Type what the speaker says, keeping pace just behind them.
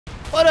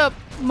What up,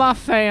 my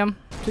fam?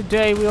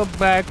 Today we are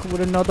back with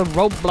another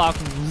Roblox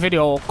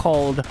video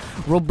called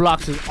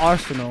Roblox's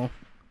Arsenal.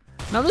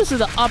 Now this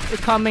is an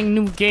up-and-coming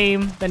new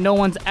game that no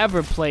one's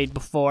ever played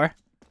before.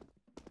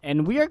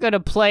 And we are gonna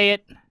play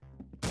it.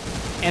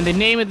 And the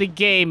name of the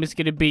game is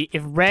gonna be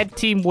if red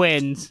team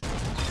wins,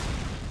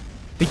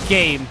 the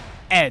game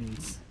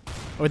ends.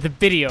 Or the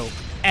video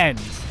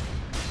ends.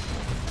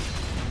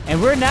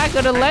 And we're not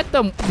gonna let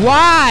them.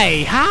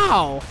 Why?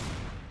 How?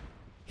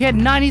 He had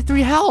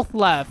 93 health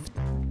left.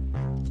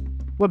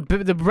 What,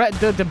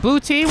 the blue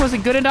team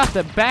wasn't good enough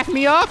to back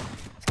me up?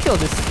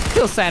 Let's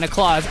kill Santa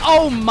Claus.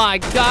 Oh my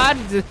god.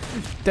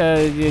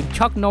 The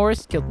Chuck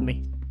Norris killed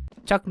me.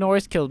 Chuck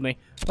Norris killed me.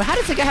 But how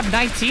does the guy have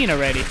 19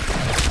 already?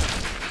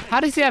 How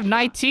does he have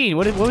 19?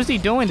 What was he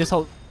doing this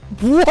whole...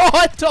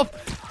 What the...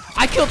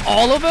 I killed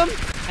all of them?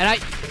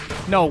 And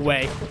no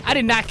way. I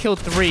did not kill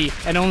 3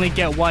 and only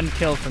get 1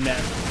 kill from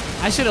that.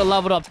 I should have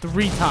leveled up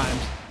 3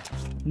 times.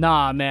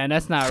 Nah, man,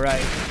 that's not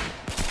right.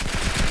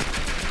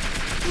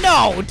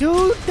 No,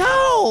 dude,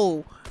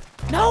 no!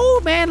 No,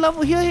 man,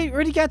 he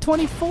already got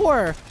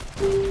 24.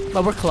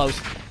 But we're close.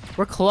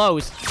 We're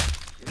close.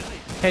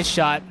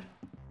 Headshot.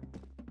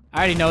 I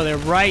already know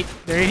they're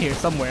in here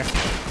somewhere.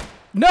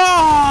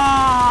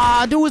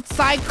 No! Dude,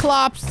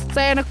 Cyclops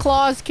Santa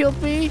Claus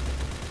killed me.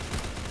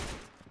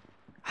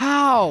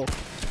 How?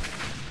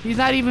 He's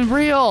not even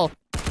real.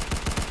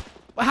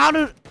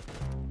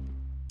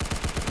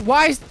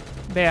 Why is...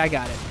 There, I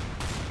got it.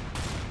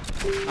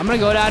 I'm gonna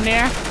go down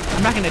there.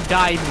 I'm not gonna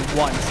die even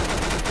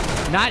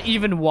once. Not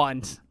even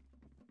once.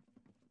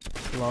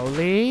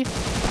 Slowly.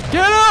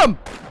 Get him!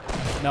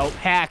 No,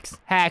 hacks.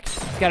 Hacks.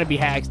 It's gotta be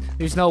hacks.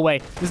 There's no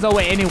way. There's no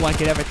way anyone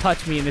could ever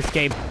touch me in this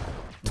game.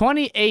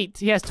 28.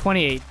 He has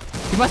 28.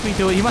 He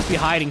must be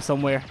hiding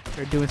somewhere.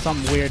 Or doing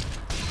something weird.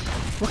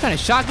 What kind of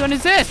shotgun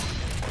is this?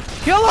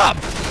 Kill him!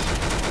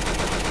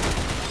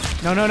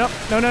 No, no, no.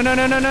 No, no, no,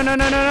 no, no, no, no,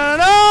 no, no, no,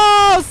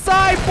 no!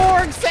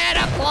 Cyborg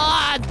Santa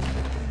Claus!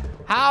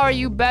 How are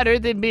you better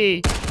than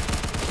me?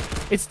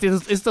 It's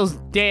those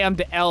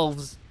damned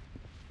elves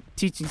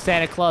teaching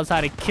Santa Claus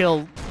how to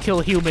kill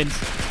humans.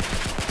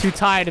 Too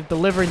tired of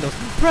delivering those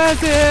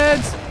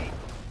presents!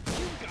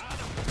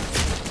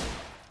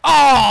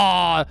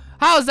 Oh!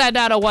 How is that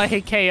not a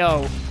one-hit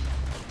KO?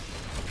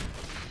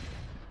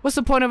 What's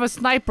the point of a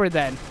sniper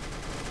then?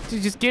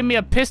 Just give me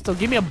a pistol.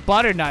 Give me a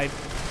butter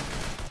knife.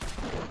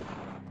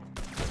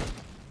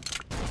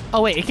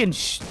 Oh wait, it can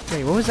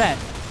wait, what was that?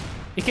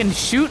 It can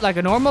shoot like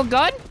a normal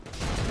gun?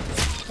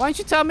 Why didn't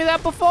you tell me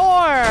that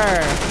before?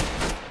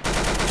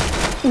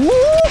 Woo!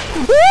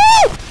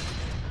 Woo!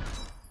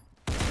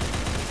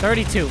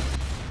 32.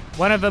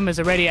 One of them is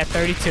already at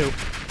 32.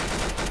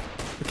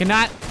 We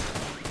cannot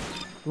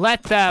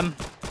let them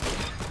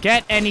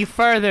get any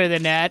further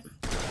than that.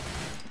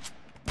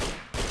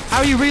 How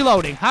are you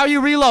reloading? How are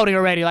you reloading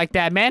already like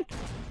that, man?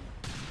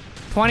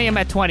 20, I'm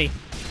at 20.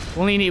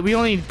 We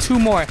only need 2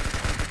 more.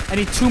 I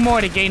need 2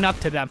 more to gain up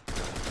to them.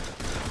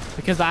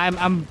 Because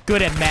I'm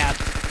good at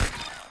math.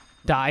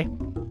 Die.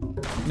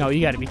 No,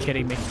 you gotta be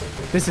kidding me.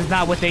 This is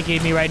not what they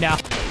gave me right now.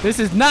 This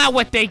is not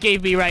what they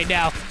gave me right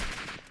now.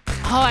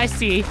 Oh, I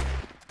see.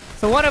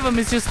 So one of them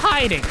is just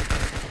hiding.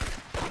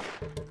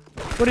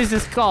 What is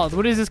this called?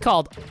 What is this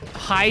called?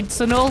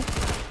 Hidesenal?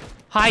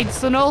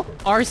 Hidesenal?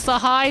 Arsa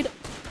hide?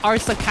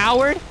 Arsa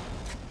coward?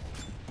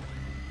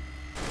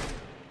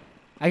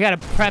 I gotta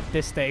prep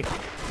this thing.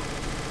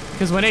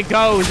 Because when it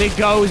goes,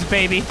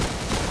 baby.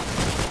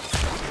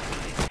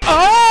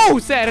 Oh,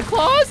 Santa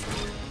Claus!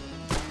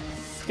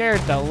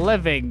 Scared the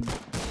living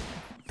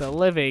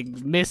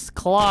Miss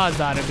Claus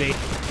out of me.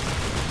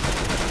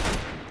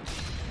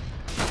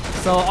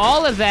 So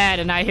all of that,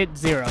 and I hit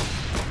 0.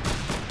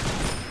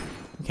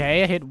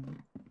 Okay, I hit...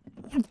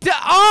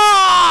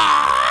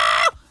 Oh!